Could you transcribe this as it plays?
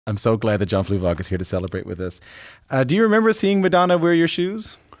I'm so glad that John Fluevog is here to celebrate with us. Do you remember seeing Madonna wear your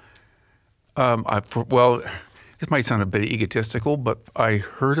shoes? Well, this might sound a bit egotistical, but I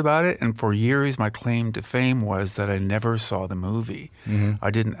heard about it, and for years my claim to fame was that I never saw the movie.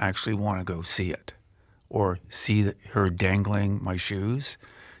 I didn't actually want to go see it or see her dangling my shoes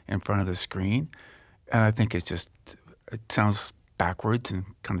in front of the screen. And I think it sounds backwards and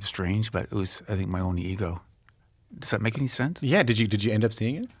kind of strange, but it was, I think, my own ego. Does that make any sense? Yeah. Did you end up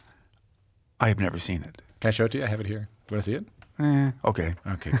seeing it? I have never seen it. Can I show it to you? I have it here. Do you want to see it? Okay.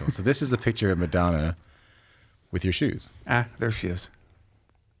 Okay, cool. So this is the picture of Madonna with your shoes. There she is.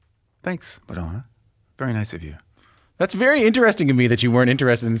 Thanks, Madonna. Very nice of you. That's very interesting to me that you weren't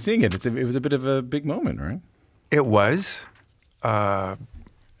interested in seeing it. It was a bit of a big moment, right? It was.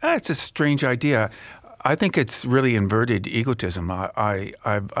 It's a strange idea. I think it's really inverted egotism. I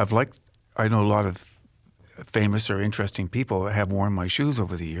know a lot of famous or interesting people that have worn my shoes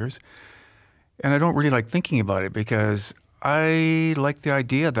over the years, and I don't really like thinking about it because I like the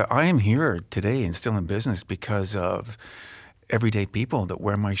idea that I am here today and still in business because of everyday people that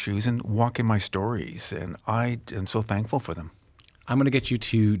wear my shoes and walk in my stories, and I am so thankful for them. I'm going to get you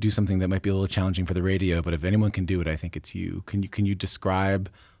to do something that might be a little challenging for the radio, but if anyone can do it, I think it's you. Can you describe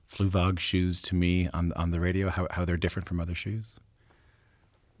Fluevog shoes to me on the radio, how they're different from other shoes?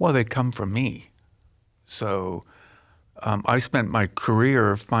 Well, they come from me. So I spent my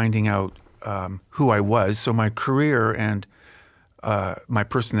career finding out who I was. So my career and my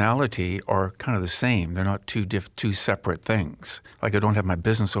personality are kind of the same. They're not two separate things. Like I don't have my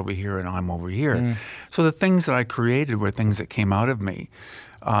business over here and I'm over here. So the things that I created were things that came out of me.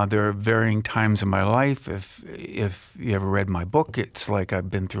 There are varying times in my life. If you ever read my book, it's like I've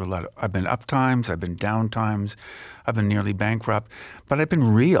been through I've been up times, I've been down times, I've been nearly bankrupt, but I've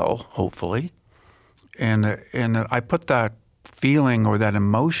been real, hopefully. And I put that feeling or that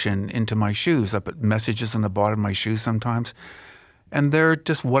emotion into my shoes. I put messages on the bottom of my shoes sometimes, and they're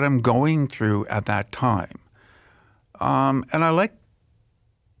just what I'm going through at that time. And I like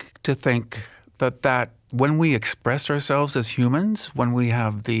to think that when we express ourselves as humans, when we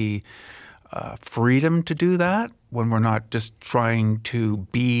have the freedom to do that, when we're not just trying to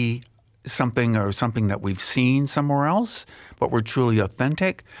be something or something that we've seen somewhere else, but we're truly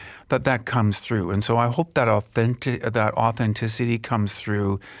authentic, that comes through. And so I hope that authenticity comes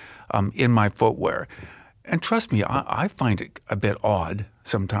through in my footwear. And trust me, I find it a bit odd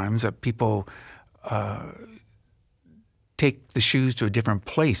sometimes that people take the shoes to a different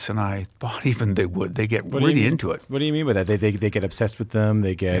place, and I thought even they would. They get really into it. What do you mean by that? They get obsessed with them?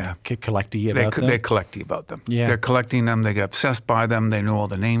 They get collecty about them? They're collecty about them. Yeah. They're collecting them. They get obsessed by them. They know all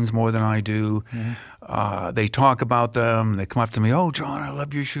the names more than I do. They talk about them. They come up to me, "Oh, John, I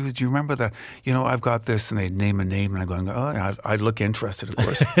love your shoes. Do you remember the, I've got this," and they name a name, and I'm going, "Oh, yeah." I look interested, of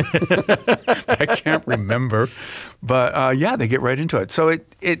course. I can't remember. But yeah, they get right into it. So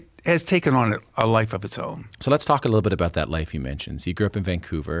it has taken on a life of its own. So let's talk a little bit about that life you mentioned. So you grew up in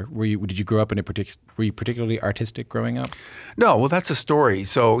Vancouver. Did you grow up in were you particularly artistic growing up? No, well, that's a story.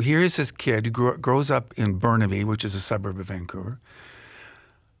 So here's this kid who grows up in Burnaby, which is a suburb of Vancouver.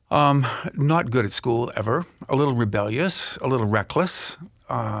 Not good at school ever, a little rebellious, a little reckless,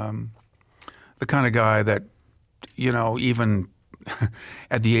 the kind of guy that, even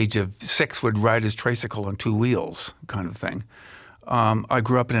at the age of 6 would ride his tricycle on 2 wheels kind of thing. I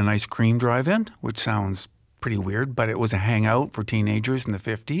grew up in an ice cream drive-in, which sounds pretty weird, but it was a hangout for teenagers in the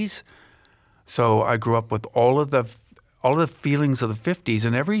 50s. So I grew up with all of the feelings of the 50s,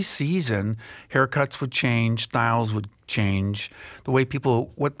 and every season haircuts would change, styles would change, what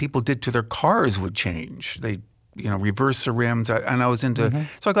people did to their cars would change. They reverse the rims, and I was into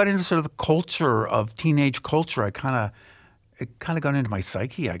so I got into sort of the culture of teenage culture. It kind of got into my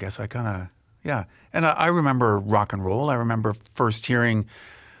psyche, I guess. Yeah. And I remember rock and roll. I remember first hearing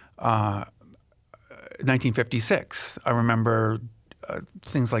 1956. I remember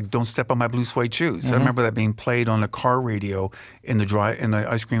things like "Don't Step on My Blue Suede Shoes." I remember that being played on a car radio in the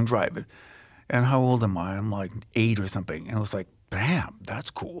ice cream drive-in. And how old am I? I'm like 8 or something. And it was like, bam,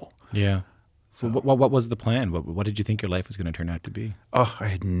 that's cool. Yeah. So what was the plan? What did you think your life was going to turn out to be? Oh, I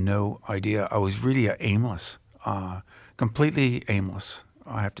had no idea. I was really aimless, completely aimless,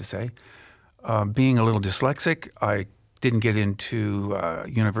 I have to say. Being a little dyslexic, I didn't get into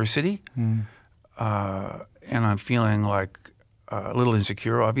university. And I'm feeling like a little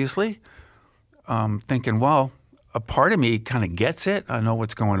insecure, obviously. Thinking, well, a part of me kind of gets it. I know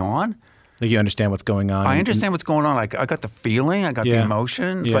what's going on. Like you understand what's going on? I understand what's going on. I got the feeling. I got the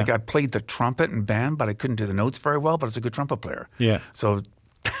emotion. It's like I played the trumpet in band, but I couldn't do the notes very well, but I was a good trumpet player. Yeah. So,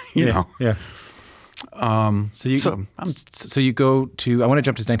 you know. Yeah. So you go to, I want to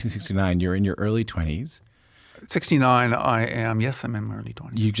jump to 1969. You're in your early 20s. 69, I'm in my early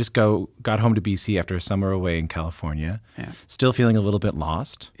 20s. You just got home to BC after a summer away in California, still feeling a little bit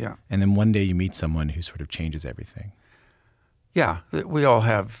lost. Yeah. And then one day you meet someone who sort of changes everything. Yeah, we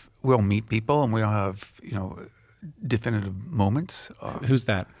all meet people, and we all have, definitive moments. Who's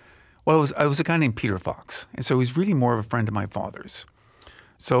that? Well, I was a guy named Peter Fox, and so he's really more of a friend of my father's.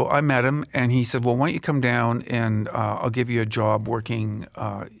 So I met him, and he said, well, why don't you come down, and I'll give you a job working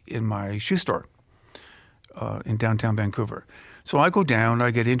in my shoe store in downtown Vancouver. So I go down,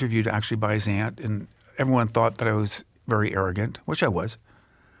 I get interviewed actually by his aunt, and everyone thought that I was very arrogant, which I was.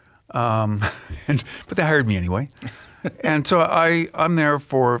 But they hired me anyway. And so I'm there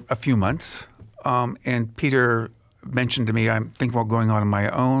for a few months, and Peter mentioned to me, I'm thinking about going on my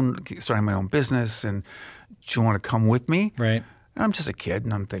own, starting my own business, and do you want to come with me? Right. And I'm just a kid,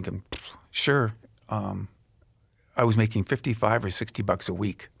 and I'm thinking, sure. I was making $55 or $60 a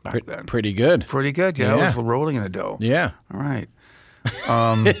week back then. Pretty good. Pretty good, yeah. I was rolling in the dough. Yeah. All right.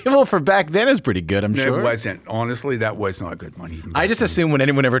 Well, for back then, it's pretty good, I'm sure. It wasn't. Honestly, that was not good money. I just assume when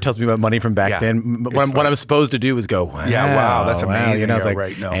anyone ever tells me about money from back then, what I'm supposed to do is go, wow. Yeah, wow, that's amazing. It's like,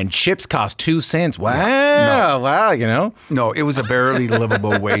 right, no. And chips cost 2 cents. Wow, wow, No, it was a barely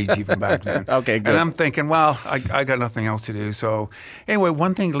livable wage even back then. Okay, good. And I'm thinking, well, I got nothing else to do. So anyway,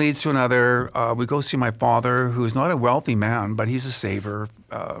 one thing leads to another. We go see my father, who's not a wealthy man, but he's a saver,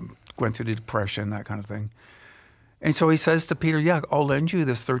 went through the Depression, that kind of thing. And so he says to Peter, yeah, I'll lend you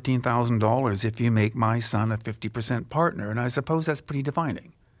this $13,000 if you make my son a 50% partner. And I suppose that's pretty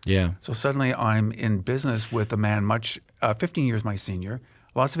defining. Yeah. So suddenly I'm in business with a man 15 years my senior,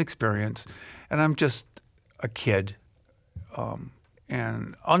 lots of experience, and I'm just a kid.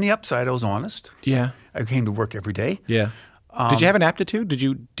 And on the upside, I was honest. Yeah. I came to work every day. Yeah. Did you have an aptitude?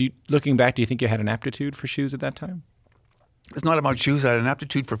 Looking back, do you think you had an aptitude for shoes at that time? It's not about shoes. I had an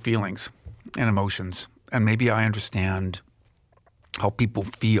aptitude for feelings and emotions. And maybe I understand how people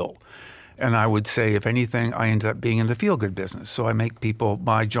feel. And I would say, if anything, I ended up being in the feel-good business. So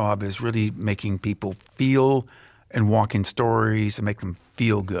my job is really making people feel and walk in stories and make them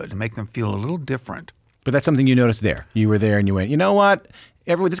feel good and make them feel a little different. But that's something you noticed there. You were there and you went, you know what?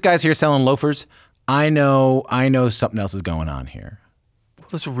 This guy's here selling loafers. I know something else is going on here. Well,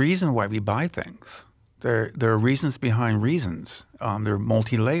 there's a reason why we buy things. There are reasons behind reasons. They're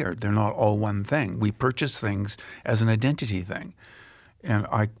multi-layered. They're not all one thing. We purchase things as an identity thing. And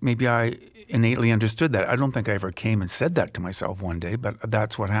maybe I innately understood that. I don't think I ever came and said that to myself one day, but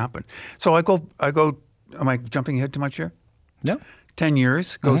that's what happened. So I go, am I jumping ahead too much here? No. 10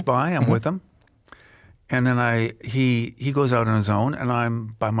 years goes by, I'm with him. And then he goes out on his own, and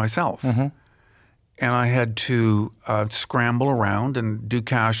I'm by myself. And I had to scramble around and do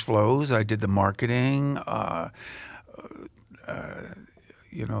cash flows. I did the marketing, the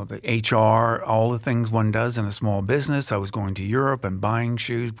HR, all the things one does in a small business. I was going to Europe and buying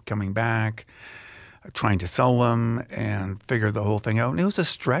shoes, coming back, trying to sell them and figure the whole thing out. And it was a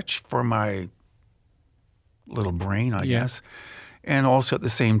stretch for my little brain, I guess. And also at the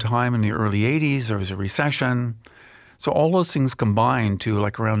same time, in the early 80s, there was a recession. So all those things combined to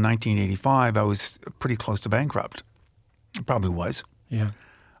like around 1985, I was pretty close to bankrupt. I probably was. Yeah.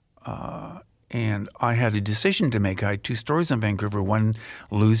 And I had a decision to make. I had 2 stores in Vancouver, one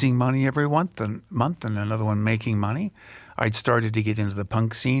losing money every month and another one making money. I'd started to get into the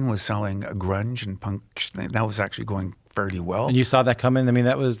punk scene, was selling grunge and punk. That was actually going fairly well. And you saw that coming? I mean,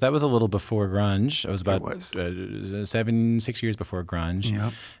 that was a little before grunge. It was about 6 years before grunge.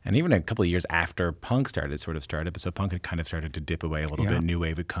 Yep. And even a couple of years after punk started. So punk had kind of started to dip away a little bit. New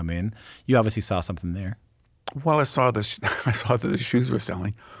wave would come in. You obviously saw something there. Well, I saw that the shoes were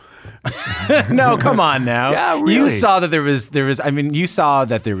selling. No, come on now. Yeah, really. You saw that there was. You saw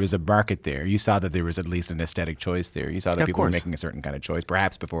that there was a market there. You saw that there was at least an aesthetic choice there. You saw that people were making a certain kind of choice,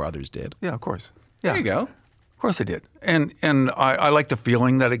 perhaps before others did. Yeah, of course. Yeah. There you go. Of course I did. And I like the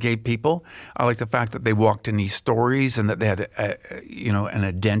feeling that it gave people. I like the fact that they walked in these stories and that they had an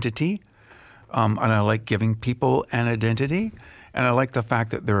identity. And I like giving people an identity. And I like the fact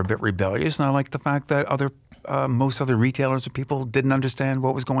that they're a bit rebellious. And I like the fact that most other retailers or people didn't understand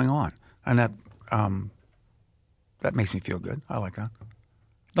what was going on. And that makes me feel good. I like that.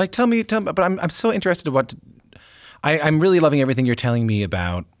 Like, tell me, but I'm so interested in I'm really loving everything you're telling me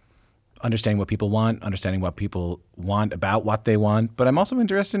about understanding what people want, understanding what people want about what they want. But I'm also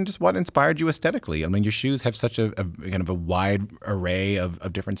interested in just what inspired you aesthetically. I mean, your shoes have such a kind of a wide array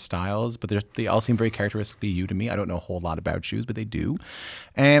of different styles, but they all seem very characteristically you to me. I don't know a whole lot about shoes, but they do.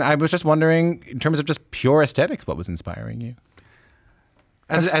 And I was just wondering, in terms of just pure aesthetics, what was inspiring you?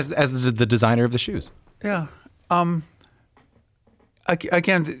 as the designer of the shoes. Yeah.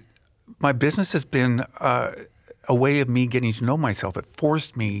 Again, my business has been a way of me getting to know myself. It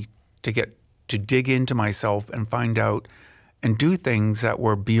forced me to dig into myself and find out and do things that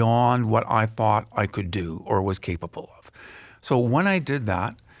were beyond what I thought I could do or was capable of. So when I did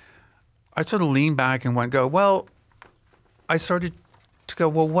that, I sort of leaned back and I started to go,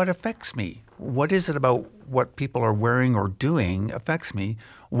 well, what affects me? What is it about what people are wearing or doing affects me?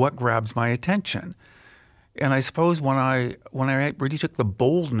 What grabs my attention? And I suppose when I really took the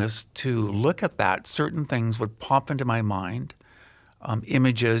boldness to look at that, certain things would pop into my mind,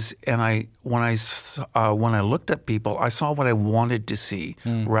 images, and when I looked at people, I saw what I wanted to see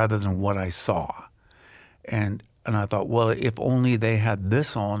rather than what I saw, and I thought, well, if only they had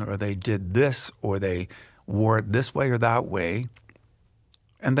this on, or they did this, or they wore it this way or that way,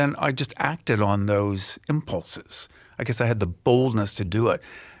 and then I just acted on those impulses. I guess I had the boldness to do it.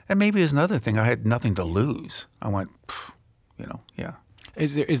 And maybe there's another thing. I had nothing to lose. I went, yeah.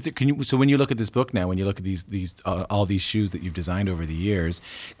 Is there? So when you look at this book now, when you look at these all these shoes that you've designed over the years,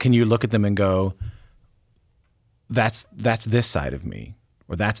 can you look at them and go, that's this side of me,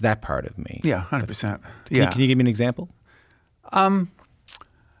 or that's that part of me? Yeah, 100%. Can you give me an example? Well,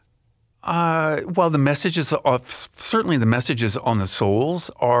 the messages certainly the messages on the soles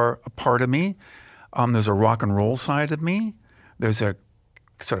are a part of me. There's a rock and roll side of me. There's a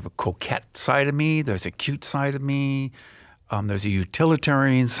sort of a coquette side of me. There's a cute side of me. There's a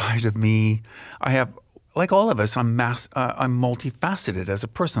utilitarian side of me. I have, like all of us, I'm multifaceted as a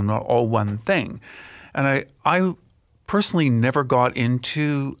person. I'm not all one thing. And I personally never got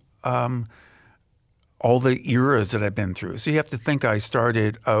into all the eras that I've been through. So you have to think I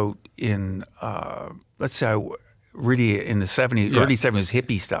started out in, let's say, really in the 70s, early 70s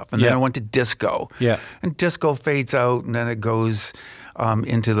hippie stuff. And then I went to disco. Yeah. And disco fades out, and then it goes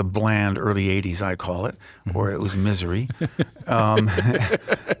into the bland early 80s, I call it, or it was misery. And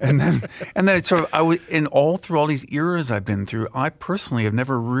then it sort of, through all these eras I've been through, I personally have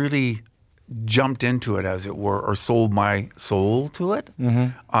never really jumped into it, as it were, or sold my soul to it.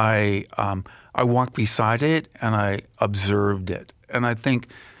 I walked beside it and I observed it. And I think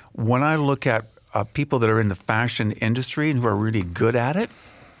when I look at people that are in the fashion industry and who are really good at it,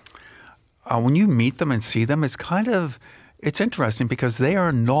 when you meet them and see them, it's interesting because they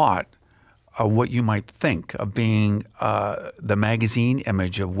are not what you might think of being the magazine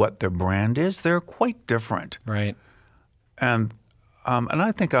image of what their brand is. They're quite different. Right. And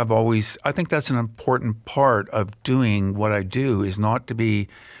I think I think that's an important part of doing what I do, is not to be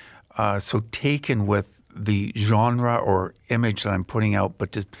so taken with the genre or image that I'm putting out,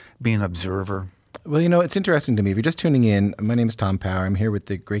 but to be an observer. Well, it's interesting to me. If you're just tuning in, my name is Tom Power. I'm here with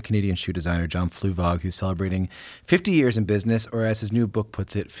the great Canadian shoe designer, John Fluevog, who's celebrating 50 years in business, or as his new book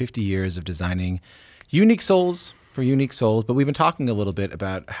puts it, 50 years of designing unique soles for unique souls. But we've been talking a little bit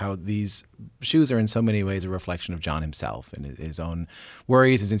about how these shoes are in so many ways a reflection of John himself and his own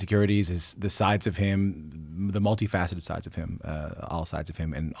worries, his insecurities, the sides of him, the multifaceted sides of him, all sides of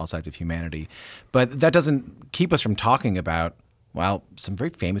him and all sides of humanity. But that doesn't keep us from talking about, well, some very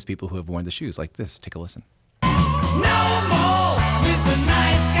famous people who have worn the shoes like this. Take a listen. No more Mr.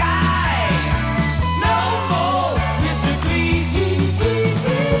 Nice Guy. No more Mr. Clean.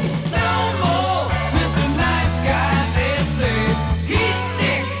 No more Mr. Nice Guy. They say he's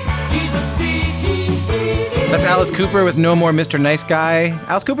sick. He's obscene. That's Alice Cooper with No More Mr. Nice Guy.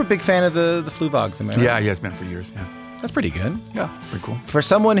 Alice Cooper, big fan of the Fluevogs, am I right? Yeah, he has been for years. Yeah. That's pretty good. Yeah, pretty cool. For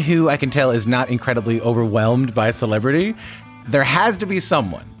someone who I can tell is not incredibly overwhelmed by celebrity, there has to be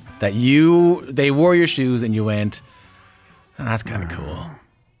someone that they wore your shoes and you went, oh, that's kind of cool.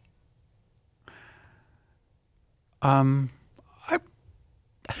 I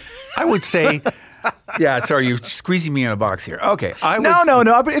would say, yeah, sorry, you're squeezing me in a box here. Okay. No.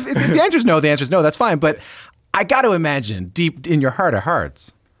 But if the answer is no, the answer is no. That's fine. But I got to imagine deep in your heart of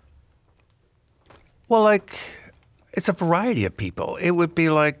hearts. Well, it's a variety of people. It would be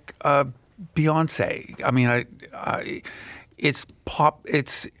like Beyonce. I mean, it's pop.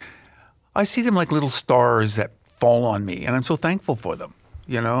 I see them like little stars that fall on me, and I'm so thankful for them.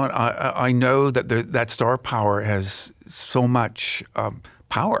 And I know that that star power has so much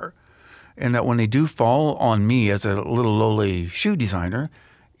power, and that when they do fall on me as a little lowly shoe designer,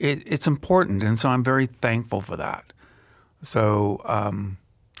 it's important, and so I'm very thankful for that. So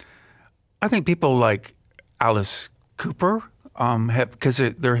I think people like Alice Cooper because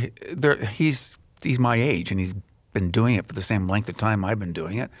he's my age, and he's been doing it for the same length of time I've been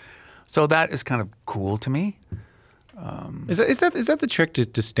doing it. So that is kind of cool to me. Is that the trick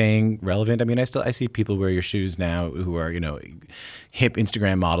to staying relevant? I mean, I see people wear your shoes now who are, hip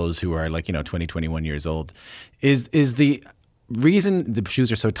Instagram models who are like, 20, 21 years old. Is the reason the shoes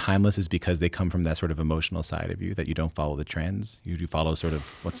are so timeless is because they come from that sort of emotional side of you, that you don't follow the trends? You do follow sort of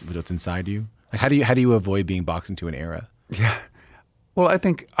what's inside you? Like how do you avoid being boxed into an era? Yeah. Well, I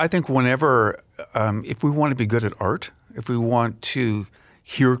think whenever, if we want to be good at art, if we want to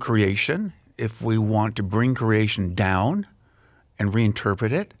hear creation, if we want to bring creation down and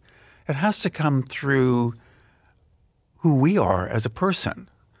reinterpret it, it has to come through who we are as a person.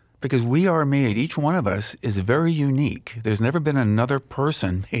 Because we are made, each one of us is very unique. There's never been another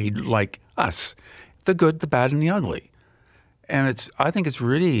person made like us, the good, the bad, and the ugly. And I think it's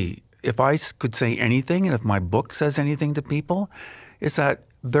really, if I could say anything, and if my book says anything to people, it's that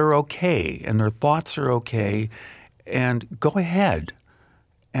they're okay and their thoughts are okay, and go ahead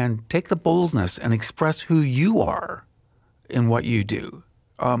and take the boldness and express who you are in what you do.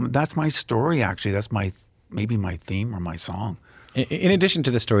 That's my story, actually. That's maybe my theme or my song. In addition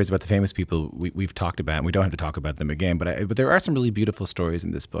to the stories about the famous people we've talked about, and we don't have to talk about them again, but there are some really beautiful stories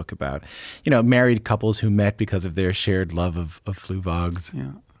in this book about, married couples who met because of their shared love of Fluevogs.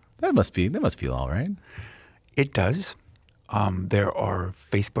 Yeah. That must feel all right. It does. There are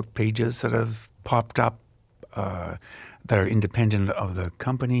Facebook pages that have popped up that are independent of the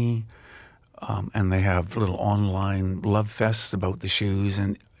company, and they have little online love fests about the shoes,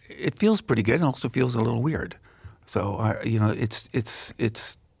 and it feels pretty good and also feels a little weird. So,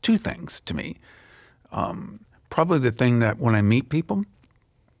 it's two things to me. Probably the thing that when I meet people,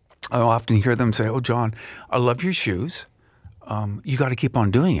 I often hear them say, "Oh, John, I love your shoes. You got to keep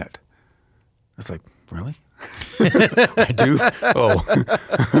on doing it." It's like, really? I do?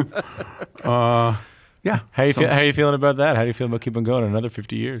 Oh. Yeah. How are you feeling about that? How do you feel about keeping going another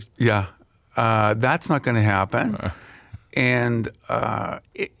 50 years? Yeah. That's not going to happen. And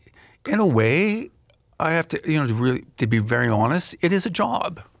in a way, I have to, to be very honest, it is a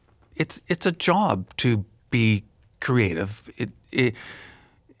job. It's a job to be creative.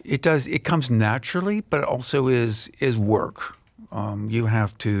 It comes naturally, but it also is work. You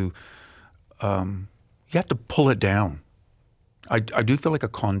have to pull it down. I do feel like a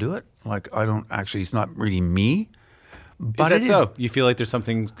conduit. Like I don't actually, it's not really me. But is that so? You feel like there's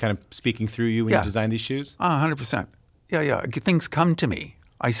something kind of speaking through you when you design these shoes? 100%. Yeah. Things come to me.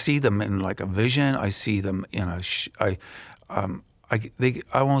 I see them in like a vision. I see them in I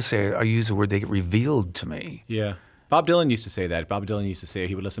won't say, I use the word, they get revealed to me. Yeah. Bob Dylan used to say that. Bob Dylan used to say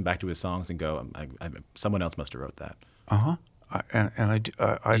he would listen back to his songs and go, someone else must have wrote that.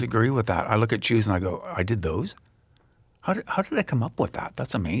 I'd agree with that. I look at shoes and I go, I did those? How did I come up with that?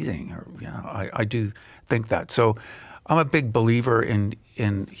 That's amazing. I do think that. So I'm a big believer in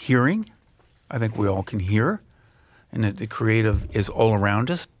hearing. I think we all can hear, and that the creative is all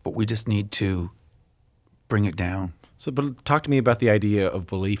around us, but we just need to bring it down. So, but talk to me about the idea of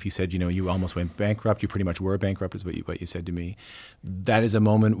belief. You said, you almost went bankrupt. You pretty much were bankrupt, is what you said to me. That is a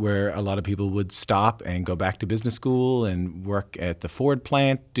moment where a lot of people would stop and go back to business school and work at the Ford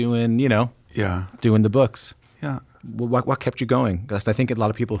plant doing the books. Yeah. What kept you going? Because I think a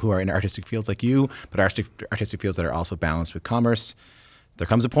lot of people who are in artistic fields like you, but artistic fields that are also balanced with commerce, there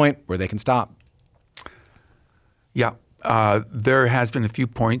comes a point where they can stop. Yeah. There has been a few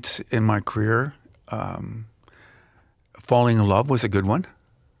points in my career. Falling in love was a good one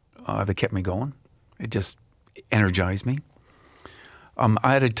that kept me going. It just energized me.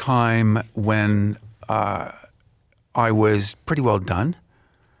 I had a time when I was pretty well done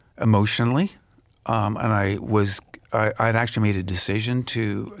emotionally. And I'd actually made a decision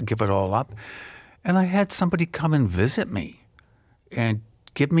to give it all up. And I had somebody come and visit me and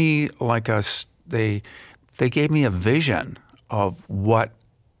give me they gave me a vision of what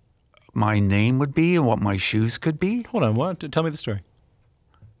my name would be and what my shoes could be. Hold on, what? Tell me the story.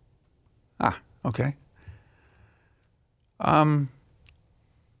 Okay. One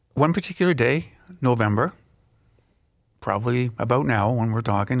particular day, November, probably about now when we're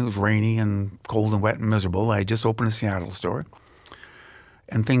talking, it was rainy and cold and wet and miserable. I had just opened a Seattle store,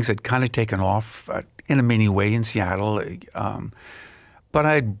 and things had kind of taken off in a mini way in Seattle. But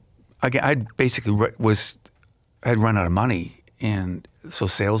I basically had run out of money, and so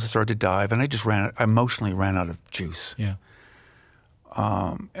sales started to dive, and I emotionally ran out of juice. Yeah.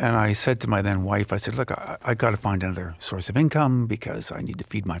 And I said to my then wife, I said, look, I got to find another source of income because I need to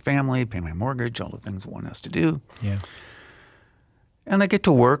feed my family, pay my mortgage, all the things one has to do. Yeah. And I get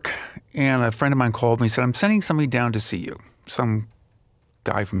to work, and a friend of mine called me and said, I'm sending somebody down to see you, some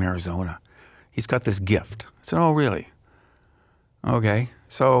guy from Arizona. He's got this gift. I said, oh, really? Okay.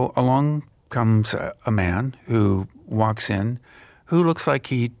 So along comes a man who walks in who looks like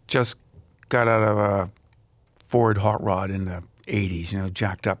he just got out of a Ford hot rod in the 80s,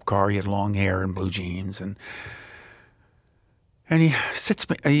 jacked up car. He had long hair and blue jeans. And he sits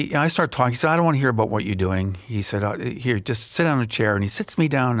me, I start talking. He said, I don't want to hear about what you're doing. He said, here, just sit on a chair. And he sits me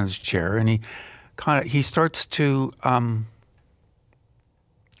down in his chair and he starts to,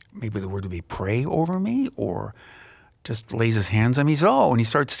 maybe the word would be pray over me or just lays his hands on me. He said, and he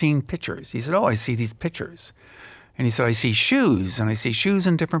starts seeing pictures. He said, I see these pictures. And he said, I see shoes, and I see shoes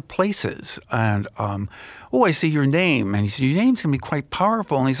in different places. And, I see your name. And he said, your name's going to be quite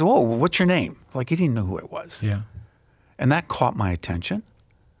powerful. And he said, what's your name? Like, he didn't know who it was. Yeah. And that caught my attention.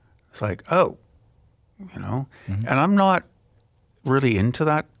 It's like, And I'm not really into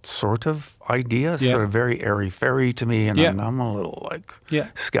that sort of idea. It's sort of very airy-fairy to me, and I'm a little,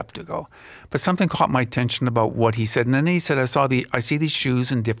 skeptical. But something caught my attention about what he said. And then he said, I see these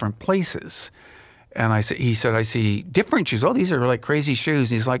shoes in different places. And he said, I see different shoes. Oh, these are like crazy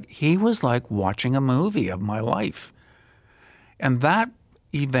shoes. And he was like watching a movie of my life. And that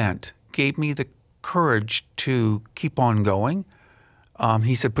event gave me the courage to keep on going.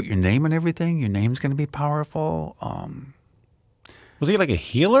 He said, put your name in everything. Your name's going to be powerful. Was he like a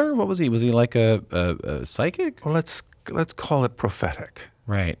healer? What was he? Was he like a psychic? Well, let's call it prophetic.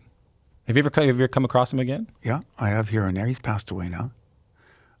 Right. Have you ever come across him again? Yeah, I have here and there. He's passed away now.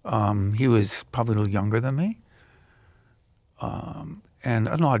 He was probably a little younger than me, and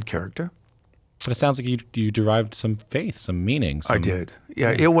an odd character. But it sounds like you derived some faith, some meaning. I did. Yeah,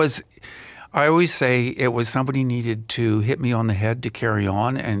 it was. I always say it was somebody needed to hit me on the head to carry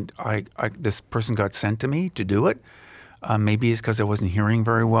on, and this person got sent to me to do it. Maybe it's because I wasn't hearing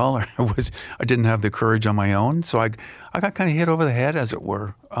very well, or I didn't have the courage on my own. So I got kind of hit over the head, as it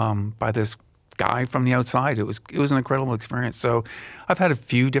were, by this guy from the outside. It was an incredible experience. So I've had a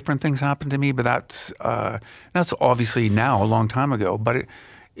few different things happen to me, but that's obviously now a long time ago. But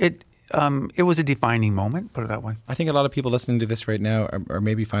it was a defining moment, put it that way. I think a lot of people listening to this right now are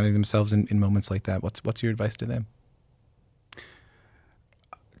maybe finding themselves in moments like that. What's your advice to them?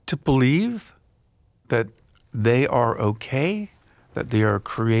 To believe that they are okay, that they are a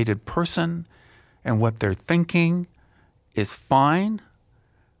created person, and what they're thinking is fine.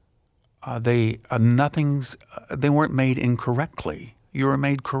 They weren't made incorrectly. You were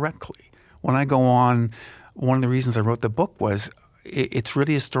made correctly. When I go on, one of the reasons I wrote the book was it's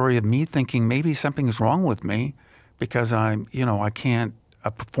really a story of me thinking maybe something's wrong with me because I can't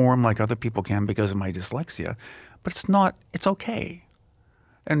perform like other people can because of my dyslexia. But it's not. It's okay.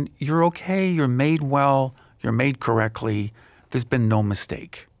 And you're okay. You're made well. You're made correctly. There's been no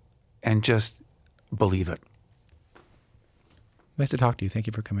mistake. And just believe it. Nice to talk to you. Thank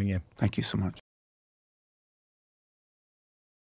you for coming in. Thank you so much.